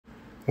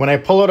When I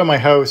pull out of my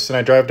house and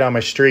I drive down my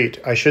street,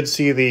 I should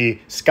see the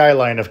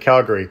skyline of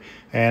Calgary.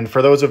 And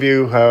for those of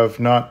you who have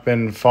not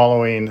been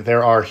following,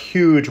 there are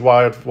huge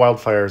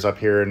wildfires up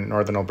here in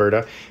northern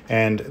Alberta,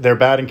 and they're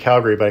bad in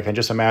Calgary, but I can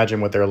just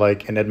imagine what they're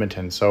like in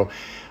Edmonton. So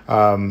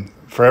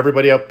for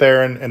everybody up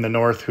there in the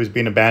north who's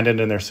been abandoned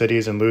in their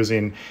cities and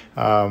losing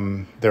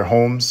their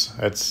homes,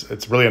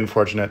 it's really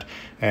unfortunate.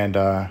 And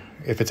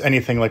if it's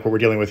anything like what we're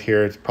dealing with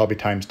here, it's probably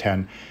times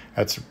 10.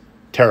 That's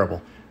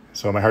terrible.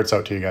 So my heart's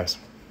out to you guys.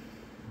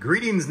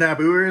 Greetings,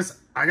 NABUers.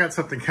 I got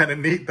something kind of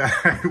neat that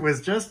I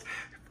was just,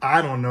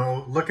 I don't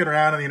know, looking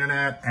around on the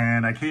internet,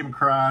 and I came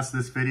across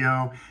this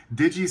video,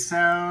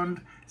 DigiSound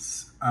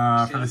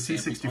for the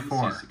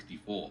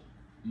C64.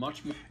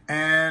 Much more.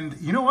 And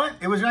you know what?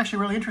 It was actually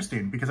really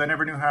interesting because I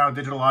never knew how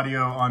digital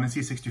audio on a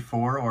C64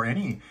 or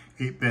any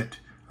 8-bit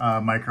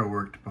micro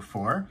worked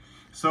before.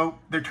 So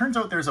there turns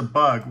out there's a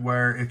bug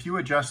where if you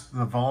adjust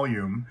the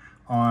volume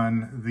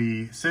on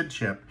the SID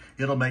chip,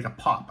 it'll make a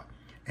pop.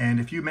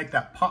 And if you make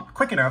that pop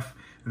quick enough,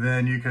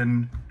 then you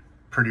can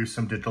produce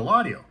some digital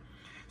audio.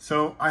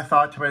 So I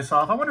thought to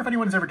myself, I wonder if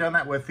anyone's ever done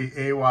that with the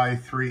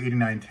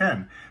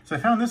AY38910. So I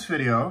found this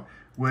video,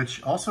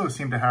 which also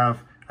seemed to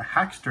have a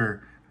Hackster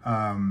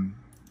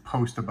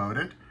post about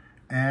it.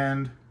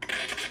 And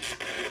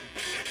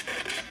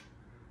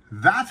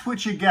that's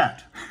what you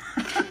get.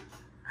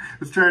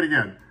 Let's try it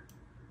again.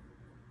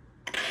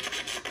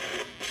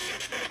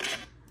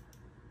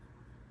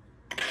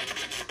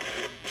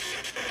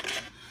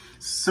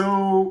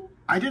 So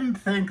I didn't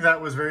think that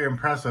was very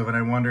impressive, and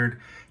I wondered,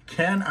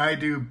 can I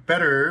do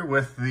better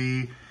with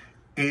the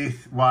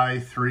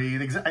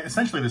Y3,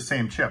 essentially the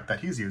same chip that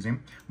he's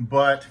using,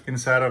 but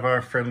inside of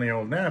our friendly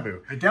old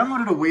NABU. I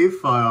downloaded a WAV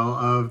file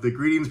of the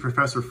Greetings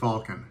Professor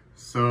Falcon.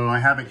 So I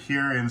have it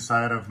here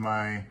inside of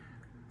my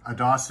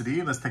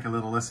Audacity. Let's take a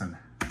little listen.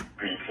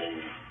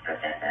 Greetings,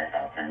 Professor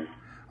Falcon.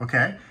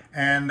 Okay,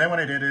 and then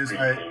what I did is then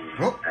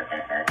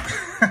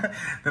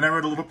I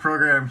wrote a little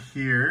program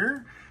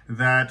here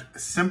that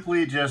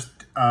simply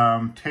just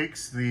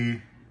takes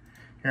the,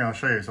 here I'll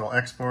show you, so I'll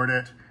export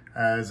it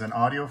as an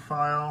audio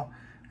file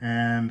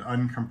and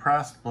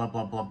uncompressed, blah,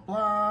 blah, blah,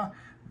 blah,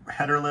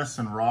 headerless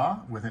and raw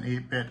with an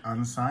 8-bit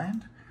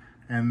unsigned.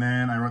 And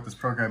then I wrote this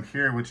program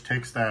here which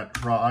takes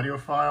that raw audio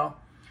file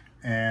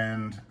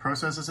and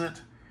processes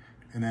it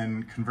and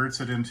then converts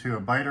it into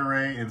a byte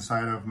array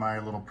inside of my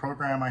little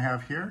program I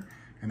have here.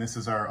 And this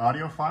is our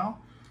audio file.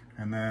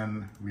 And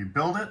then we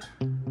build it.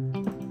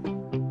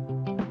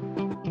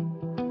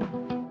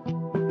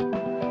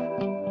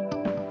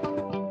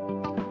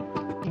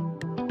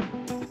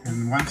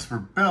 Once we're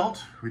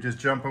built, we just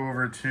jump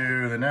over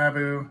to the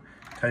NABU,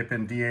 type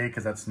in DA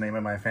because that's the name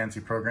of my fancy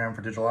program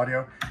for digital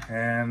audio,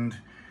 and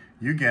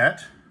you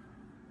get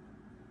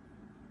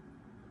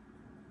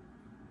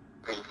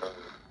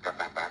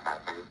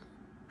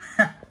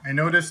I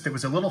noticed it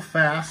was a little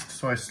fast,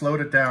 so I slowed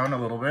it down a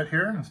little bit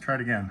here. Let's try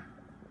it again.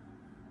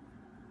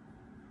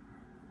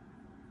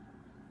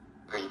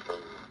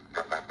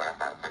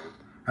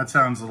 That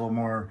sounds a little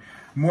more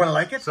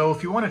like it. So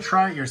if you want to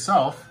try it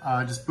yourself,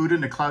 just boot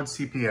into Cloud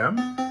CPM,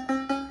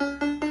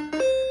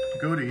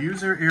 go to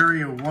User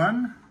Area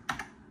 1,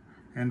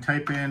 and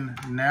type in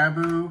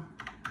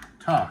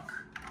NABUTALK.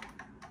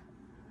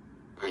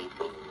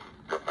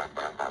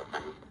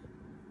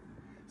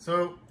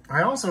 So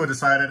I also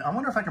decided, I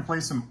wonder if I can play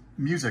some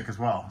music as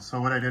well.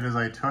 So what I did is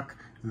I took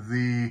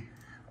the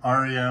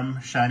REM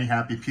Shiny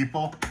Happy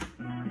People,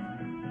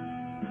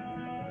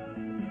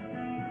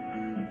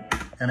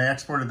 and I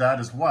exported that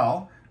as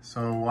well.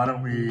 So why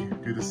don't we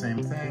do the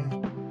same thing?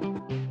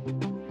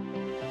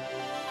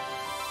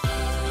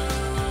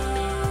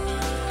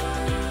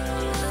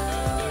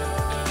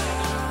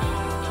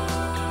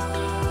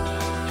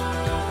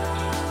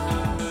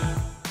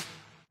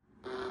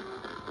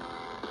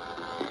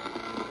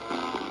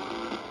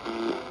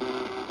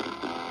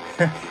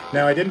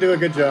 Now I didn't do a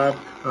good job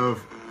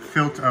of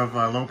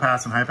low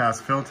pass and high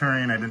pass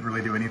filtering. I didn't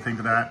really do anything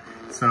to that.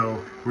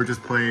 So we're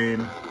just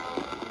playing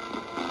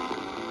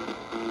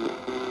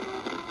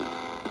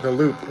the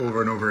loop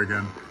over and over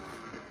again.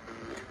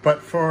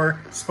 But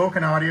for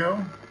spoken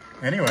audio,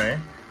 anyway,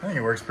 I think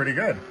it works pretty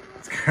good.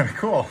 It's kind of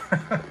cool.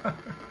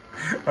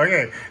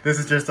 Okay, this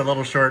is just a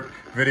little short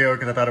video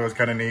because I thought it was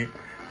kind of neat,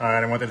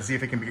 and I wanted to see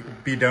if it can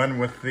be done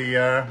with the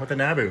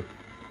NABU.